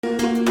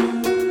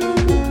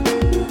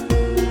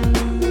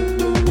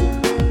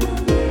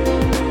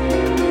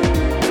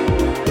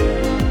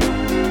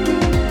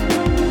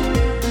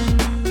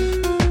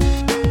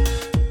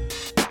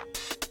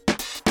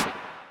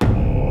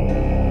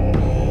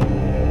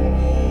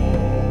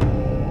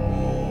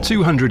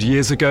200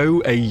 years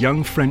ago, a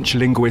young French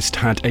linguist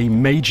had a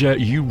major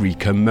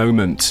eureka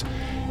moment.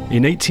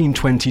 In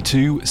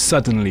 1822,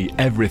 suddenly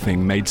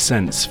everything made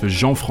sense for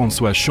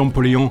Jean-François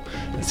Champollion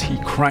as he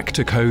cracked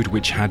a code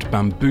which had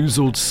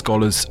bamboozled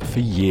scholars for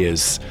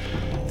years.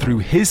 Through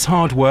his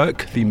hard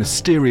work, the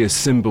mysterious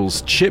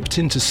symbols chipped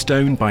into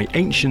stone by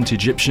ancient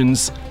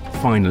Egyptians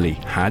finally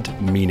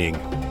had meaning.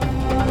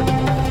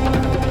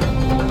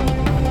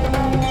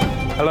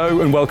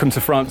 Hello and welcome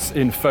to France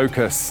in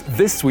Focus.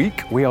 This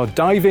week we are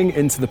diving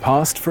into the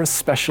past for a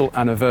special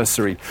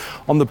anniversary.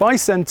 On the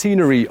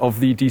bicentenary of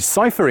the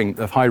deciphering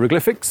of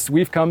hieroglyphics,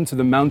 we've come to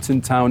the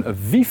mountain town of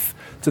Vif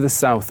to the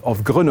south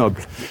of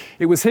Grenoble.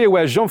 It was here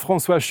where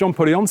Jean-François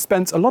Champollion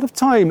spent a lot of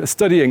time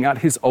studying at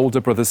his older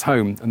brother's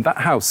home, and that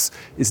house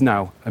is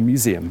now a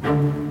museum.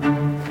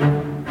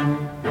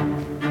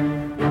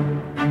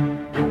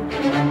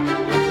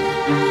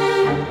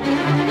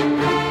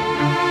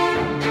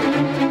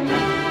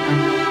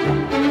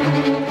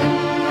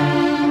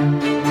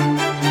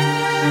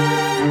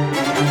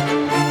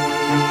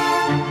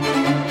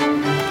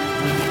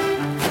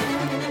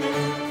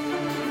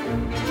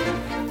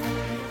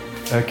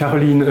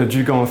 Caroline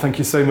Dugan, thank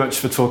you so much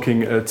for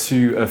talking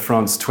to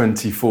France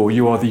 24.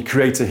 You are the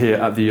curator here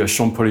at the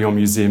Champollion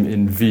Museum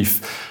in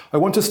Vif. I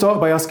want to start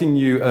by asking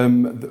you,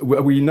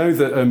 we know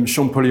that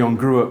Champollion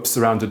grew up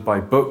surrounded by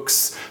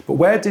books, but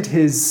where did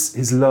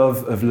his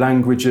love of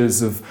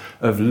languages,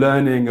 of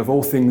learning, of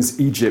all things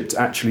Egypt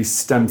actually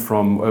stem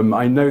from?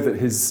 I know that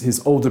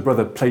his older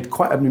brother played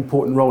quite an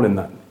important role in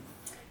that.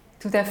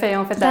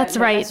 That's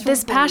right.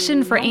 This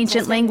passion for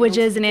ancient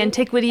languages and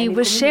antiquity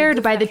was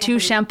shared by the two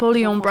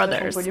Champollion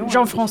brothers,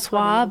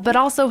 Jean-François, but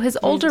also his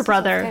older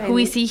brother, who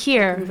we see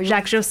here,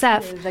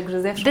 Jacques-Joseph.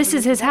 This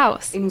is his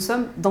house.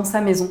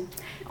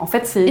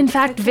 In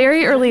fact,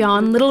 very early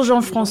on, little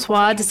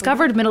Jean-François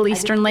discovered Middle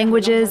Eastern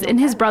languages in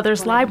his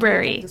brother's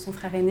library.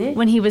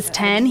 When he was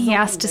 10, he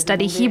asked to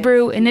study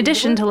Hebrew in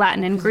addition to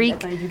Latin and Greek.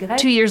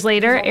 2 years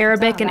later,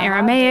 Arabic and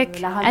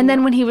Aramaic, and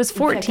then when he was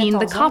 14,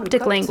 the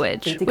Coptic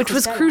language, which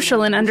was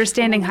crucial in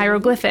understanding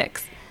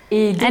hieroglyphics.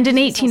 And in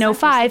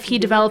 1805, he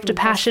developed a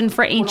passion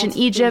for ancient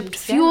Egypt,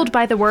 fueled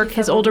by the work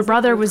his older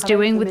brother was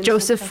doing with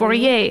Joseph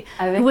Fourier,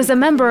 who was a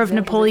member of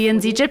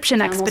Napoleon's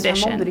Egyptian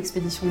expedition.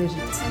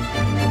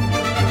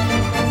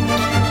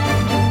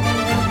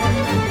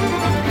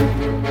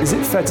 Is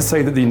it fair to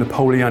say that the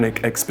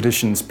Napoleonic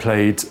expeditions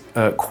played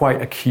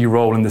quite a key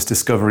role in this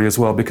discovery as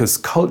well? Because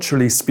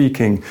culturally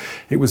speaking,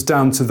 it was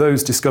down to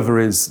those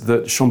discoveries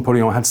that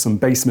Champollion had some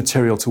base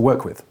material to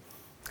work with.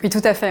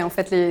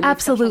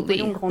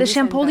 Absolutely. The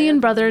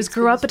Champollion brothers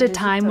grew up at a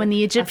time when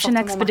the Egyptian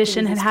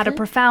expedition had had a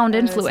profound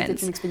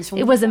influence.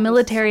 It was a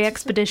military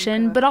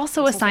expedition, but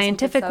also a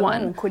scientific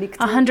one.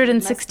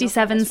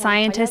 167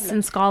 scientists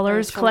and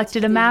scholars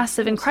collected a mass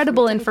of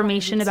incredible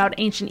information about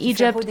ancient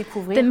Egypt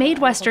that made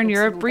Western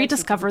Europe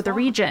rediscover the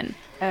region.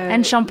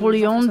 And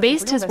Champollion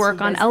based his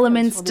work on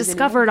elements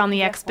discovered on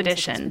the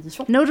expedition,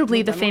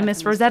 notably the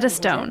famous Rosetta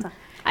Stone.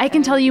 I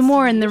can tell you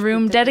more in the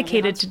room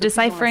dedicated to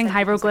deciphering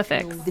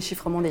hieroglyphics. In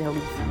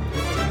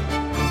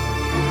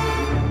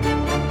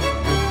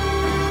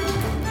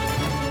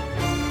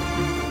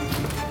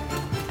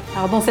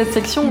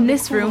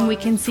this room, we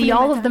can see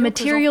all of the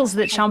materials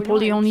that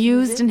Champollion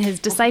used in his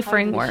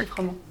deciphering work.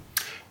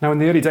 Now, in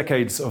the early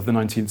decades of the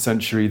 19th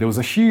century, there was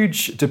a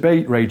huge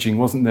debate raging,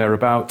 wasn't there,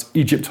 about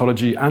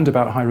Egyptology and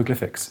about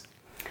hieroglyphics?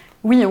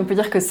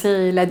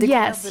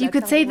 Yes, you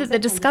could say that the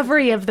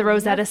discovery of the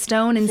Rosetta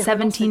Stone in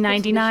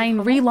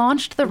 1799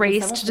 relaunched the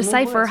race to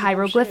decipher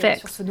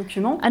hieroglyphics.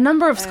 A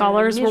number of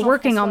scholars were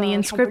working on the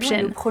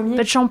inscription,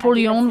 but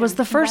Champollion was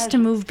the first to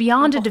move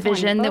beyond a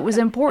division that was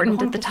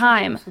important at the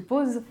time.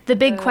 The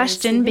big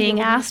question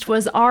being asked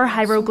was, are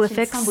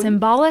hieroglyphics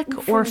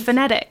symbolic or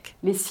phonetic?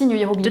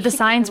 Do the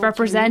signs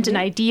represent an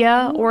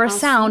idea or a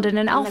sound in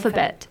an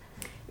alphabet?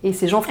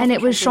 And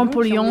it was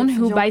Champollion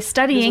who, by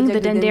studying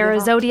the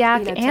Dendera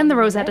zodiac and the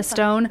Rosetta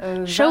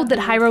Stone, showed that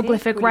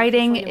hieroglyphic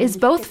writing is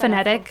both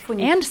phonetic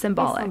and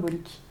symbolic.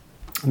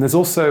 And there's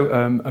also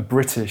a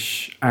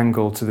British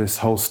angle to this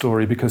whole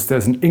story, because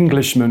there's an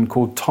Englishman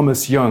called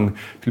Thomas Young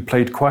who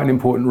played quite an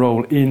important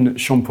role in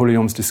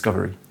Champollion's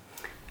discovery.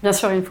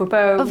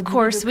 Of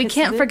course, we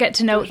can't forget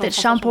to note that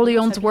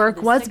Champollion's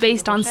work was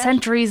based on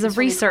centuries of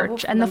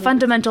research and the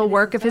fundamental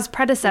work of his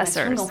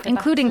predecessors,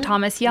 including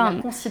Thomas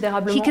Young.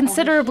 He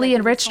considerably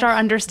enriched our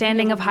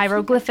understanding of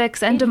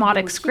hieroglyphics and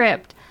Demotic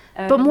script,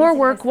 but more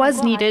work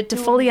was needed to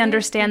fully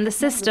understand the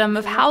system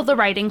of how the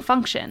writing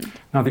functioned.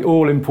 Now, the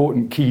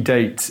all-important key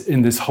date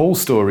in this whole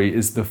story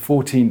is the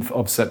 14th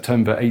of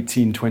September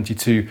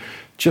 1822.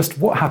 Just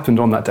what happened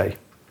on that day?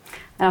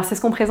 That's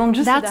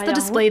the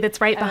display that's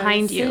right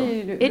behind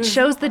you. It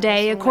shows the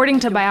day,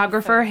 according to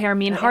biographer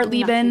Hermine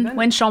Hartleben,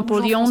 when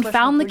Champollion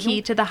found the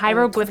key to the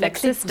hieroglyphic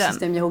system.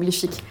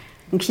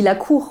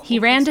 He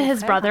ran to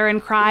his brother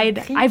and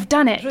cried, "I've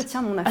done it,"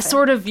 a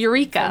sort of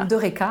eureka.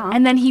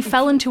 And then he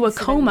fell into a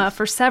coma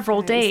for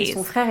several days.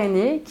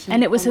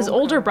 And it was his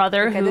older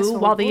brother who,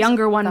 while the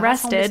younger one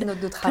rested,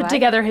 put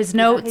together his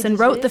notes and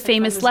wrote the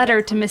famous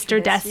letter to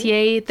Mr.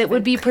 Dacier that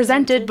would be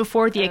presented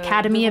before the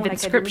Academy of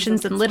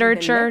Inscriptions and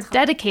Literature,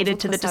 dedicated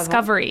to the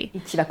discovery.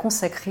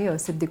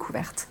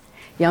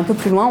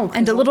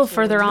 And a little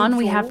further on,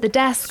 we have the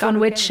desk on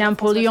which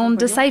Champollion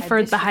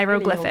deciphered the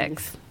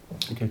hieroglyphics.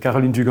 Okay,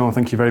 Caroline Dugan,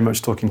 thank you very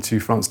much talking to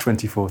France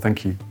 24.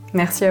 Thank you.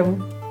 Merci à vous.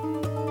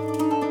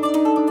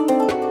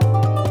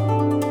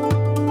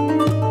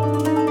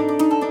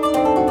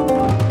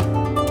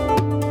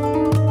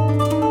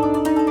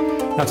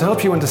 Now, to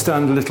help you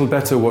understand a little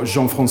better what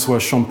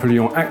Jean-François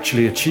Champollion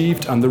actually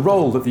achieved and the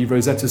role that the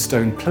Rosetta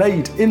Stone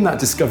played in that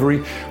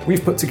discovery,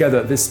 we've put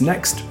together this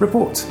next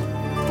report.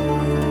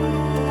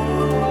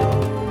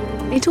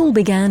 It all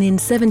began in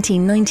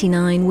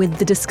 1799 with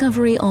the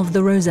discovery of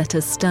the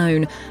Rosetta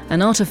Stone, an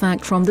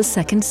artefact from the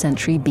 2nd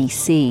century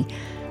BC.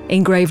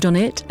 Engraved on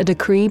it, a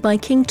decree by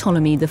King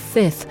Ptolemy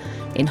V,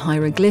 in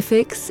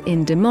hieroglyphics,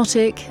 in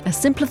Demotic, a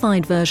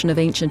simplified version of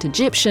ancient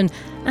Egyptian,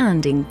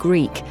 and in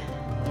Greek.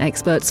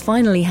 Experts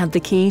finally had the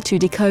key to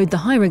decode the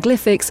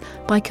hieroglyphics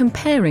by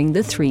comparing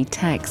the three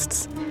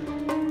texts.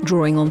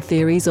 Drawing on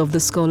theories of the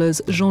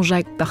scholars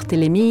Jean-Jacques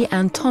Barthélemy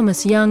and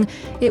Thomas Young,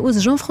 it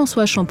was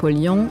Jean-François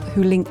Champollion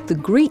who linked the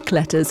Greek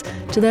letters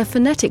to their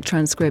phonetic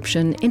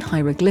transcription in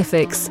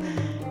hieroglyphics.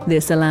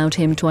 This allowed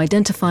him to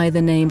identify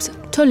the names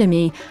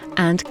Ptolemy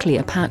and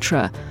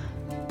Cleopatra.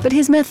 But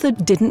his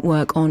method didn't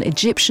work on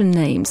Egyptian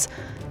names.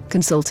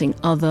 Consulting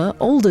other,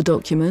 older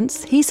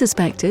documents, he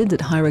suspected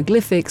that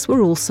hieroglyphics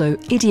were also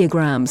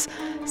ideograms,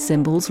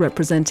 symbols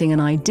representing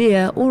an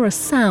idea or a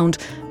sound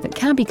that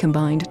can be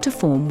combined to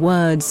form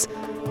words.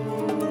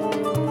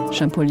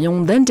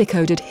 Champollion then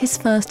decoded his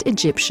first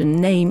Egyptian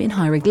name in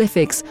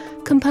hieroglyphics,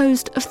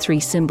 composed of 3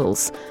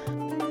 symbols.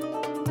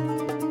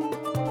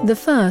 The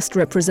first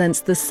represents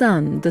the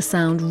sun, the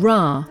sound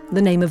Ra,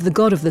 the name of the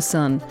god of the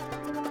sun.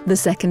 The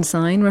second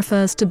sign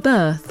refers to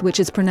birth, which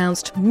is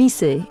pronounced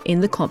Mise in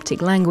the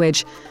Coptic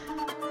language.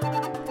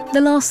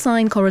 The last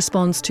sign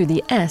corresponds to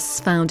the S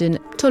found in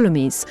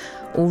Ptolemy's,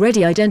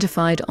 already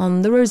identified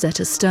on the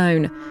Rosetta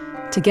Stone.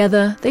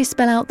 Together, they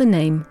spell out the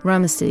name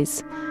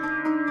Ramesses.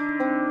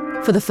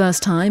 For the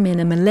first time in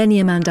a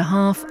millennium and a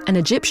half, an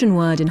Egyptian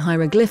word in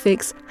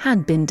hieroglyphics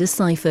had been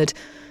deciphered.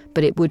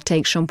 But it would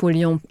take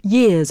Champollion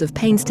years of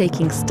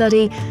painstaking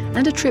study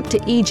and a trip to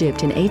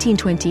Egypt in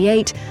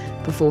 1828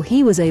 before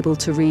he was able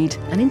to read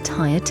an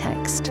entire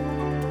text.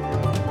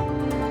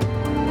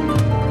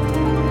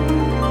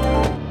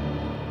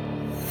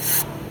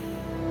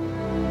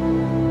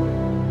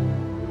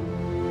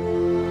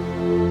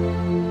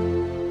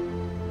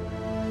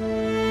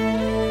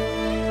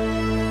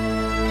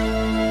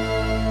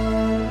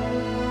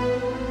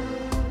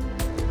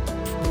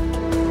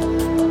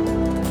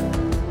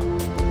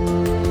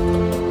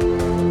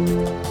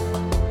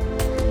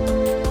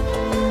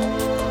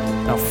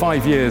 Now,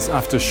 5 years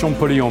after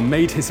Champollion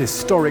made his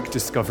historic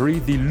discovery,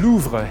 the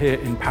Louvre here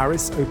in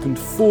Paris opened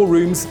 4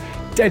 rooms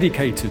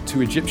dedicated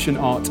to Egyptian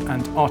art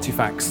and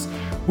artifacts.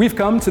 We've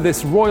come to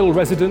this royal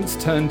residence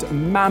turned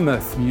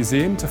mammoth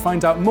museum to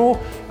find out more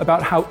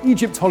about how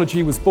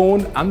Egyptology was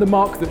born and the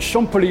mark that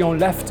Champollion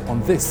left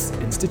on this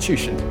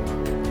institution.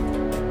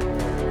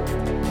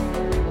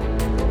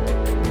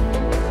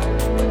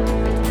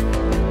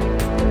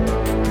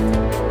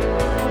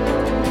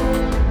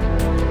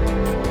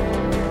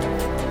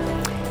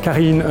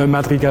 Karine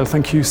Madrigal,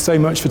 thank you so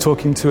much for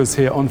talking to us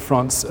here on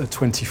France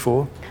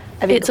 24.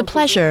 It's a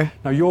pleasure.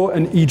 Now, you're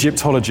an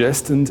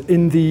Egyptologist, and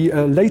in the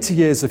later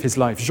years of his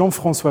life,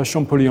 Jean-François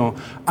Champollion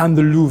and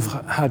the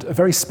Louvre had a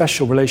very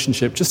special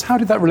relationship. Just how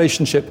did that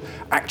relationship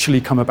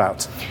actually come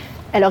about?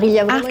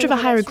 After the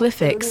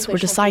hieroglyphics were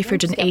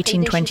deciphered in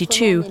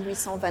 1822,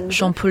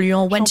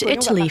 Champollion went to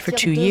Italy for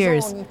 2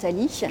 years.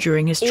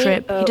 During his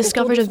trip, he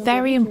discovered a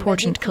very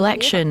important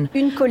collection,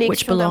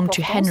 which belonged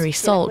to Henry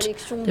Salt,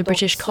 the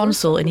British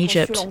consul in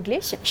Egypt.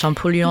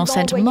 Champollion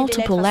sent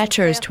multiple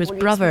letters to his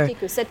brother,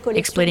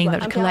 explaining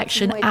that the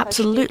collection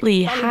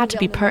absolutely had to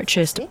be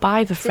purchased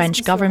by the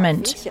French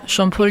government.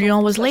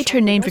 Champollion was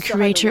later named the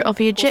curator of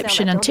the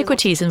Egyptian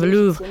antiquities in the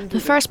Louvre, the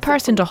first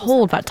person to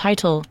hold that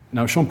title.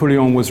 Now,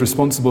 Champollion was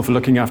responsible for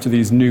looking after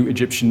these new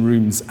Egyptian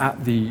rooms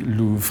at the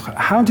Louvre.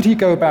 How did he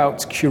go about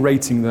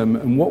curating them,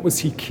 and what was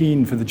he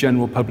keen for the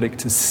general public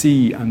to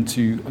see and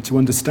to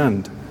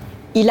understand?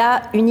 Il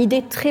a une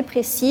idée très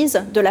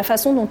précise de la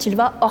façon dont il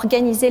va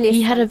organiser les.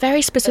 He had a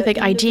very specific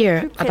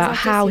idea about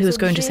how he was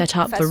going to set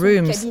up the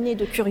rooms.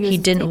 He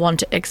didn't want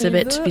to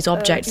exhibit these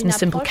objects in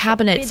simple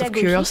cabinets of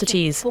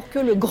curiosities.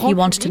 He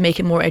wanted to make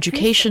it more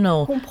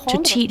educational, to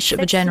teach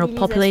the general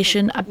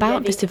population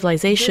about the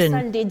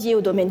civilization.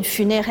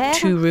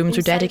 2 rooms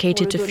were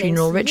dedicated to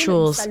funeral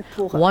rituals,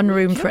 1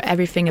 room for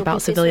everything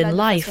about civilian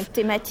life,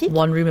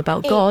 1 room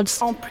about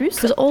gods.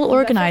 It was all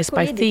organized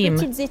by theme.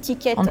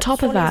 On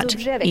top of that,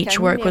 each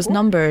artwork was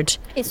numbered.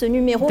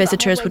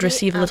 Visitors would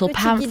receive a little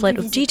pamphlet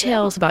with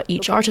details about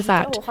each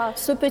artifact.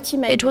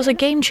 It was a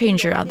game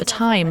changer at the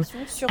time,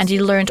 and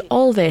he learned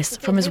all this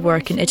from his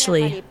work in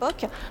Italy.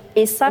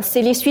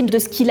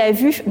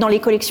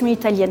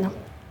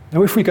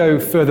 Now, if we go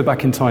further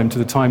back in time to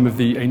the time of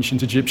the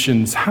ancient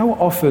Egyptians, how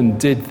often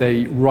did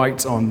they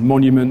write on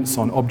monuments,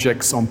 on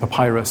objects, on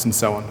papyrus, and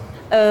so on?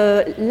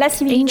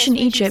 Ancient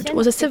Egypt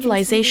was a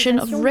civilization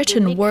of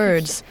written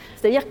words.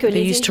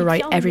 They used to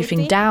write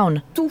everything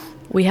down.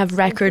 We have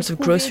records of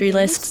grocery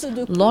lists,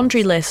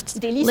 laundry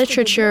lists,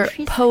 literature,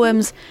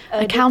 poems,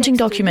 accounting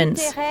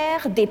documents.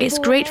 It's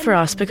great for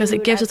us because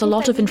it gives us a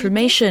lot of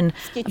information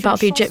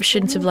about the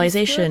Egyptian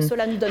civilization,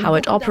 how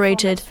it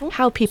operated,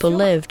 how people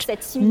lived,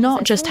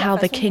 not just how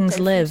the kings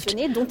lived,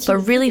 but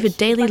really the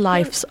daily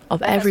lives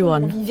of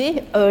everyone.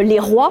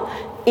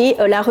 Et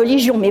la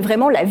religion, mais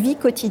vraiment la vie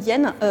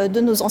quotidienne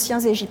de nos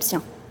anciens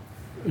Égyptiens.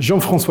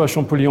 Jean-François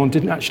Champollion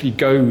didn't actually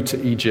go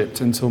to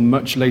Egypt until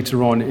much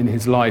later on in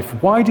his life.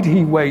 Why did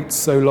he wait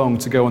so long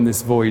to go on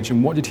this voyage,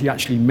 and what did he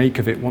actually make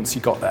of it once he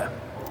got there?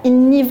 Il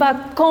n'y va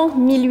qu'en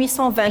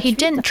 1828. He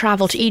didn't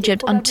travel to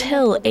Egypt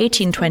until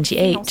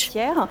 1828,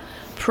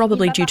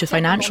 probably due to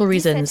financial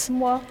reasons.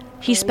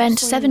 He spent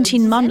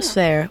 17 months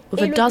there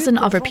with a dozen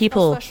other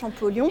people.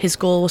 His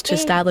goal was to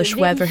establish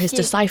whether his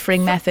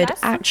deciphering method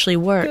actually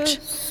worked.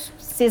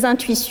 In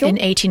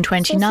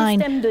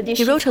 1829,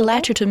 he wrote a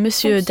letter to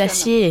Monsieur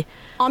Dacier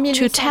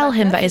to tell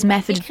him that his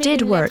method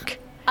did work.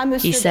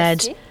 He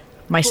said,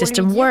 "My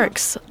system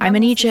works. I'm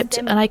in Egypt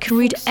and I can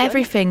read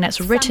everything that's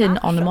written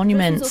on the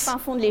monuments."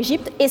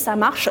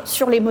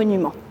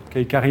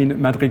 Okay, Karine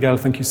Madrigal,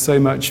 thank you so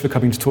much for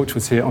coming to talk to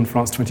us here on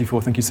France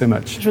 24. Thank you so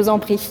much. Je vous en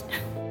prie.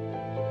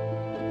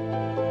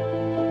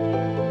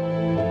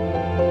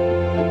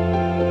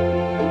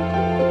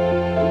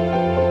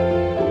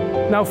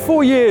 Now,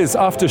 4 years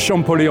after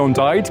Champollion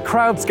died,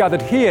 crowds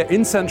gathered here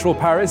in central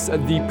Paris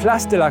at the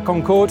Place de la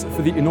Concorde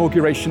for the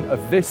inauguration of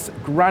this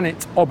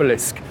granite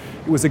obelisk.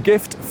 It was a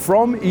gift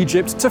from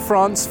Egypt to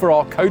France for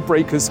our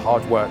codebreakers'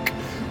 hard work.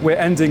 We're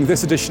ending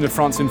this edition of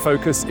France in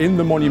Focus in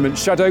the monument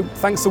shadow.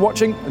 Thanks for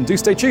watching, and do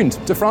stay tuned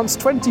to France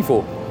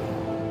 24.